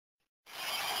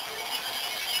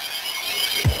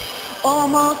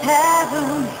almost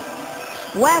heaven,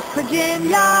 West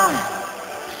Virginia,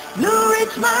 Blue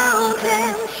Ridge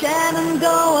Mountains,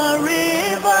 Shenandoah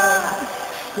River.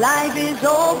 Life is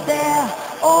old there,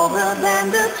 older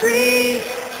than the trees,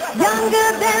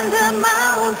 younger than the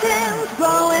mountains,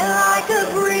 growing like a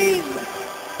breeze.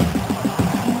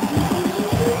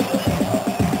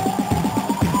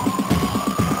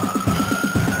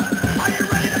 Are you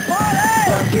ready to party?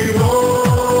 Country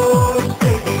roads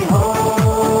take me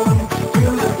home to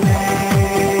the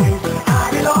place I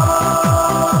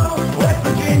belong. West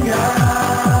Virginia,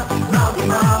 Mountain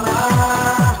Mama,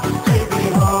 take me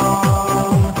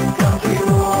home. Country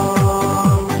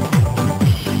roads.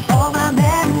 All my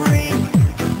memories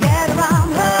get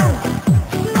around her.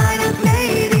 Minus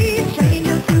lady,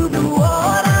 strangers to the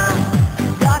water.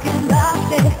 Dark and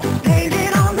dusty,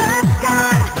 painted on the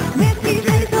sky. Misty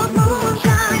trace of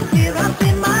moonshine, teardrops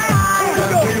in my eyes.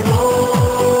 Country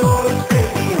roads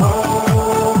take me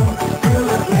home to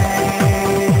the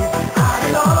place I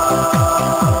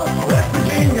belong. West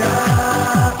Virginia,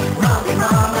 Mountain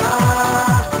Mama,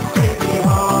 take me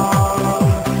home.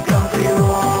 Country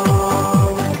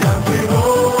roads, country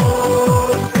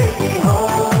roads, take me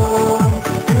home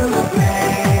to the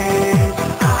place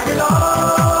I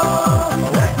belong.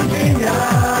 West Virginia,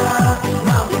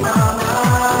 Mountain Mama,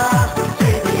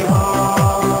 take me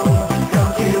home.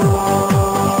 Country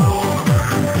roads.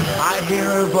 I hear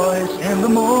her voice in the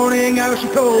morning as she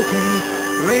calls me.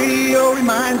 Radio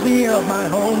reminds me of my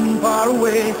home far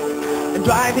away. And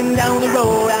driving down the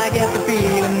road, I get the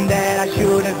feeling that I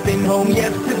should have been home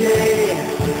yesterday.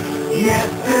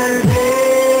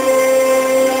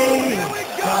 Yesterday.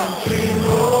 Country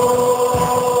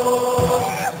road,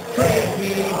 take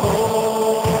me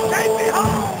home. Take me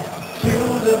home to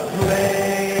the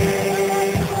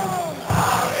place I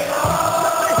belong.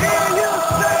 Let me hear you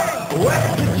say,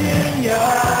 West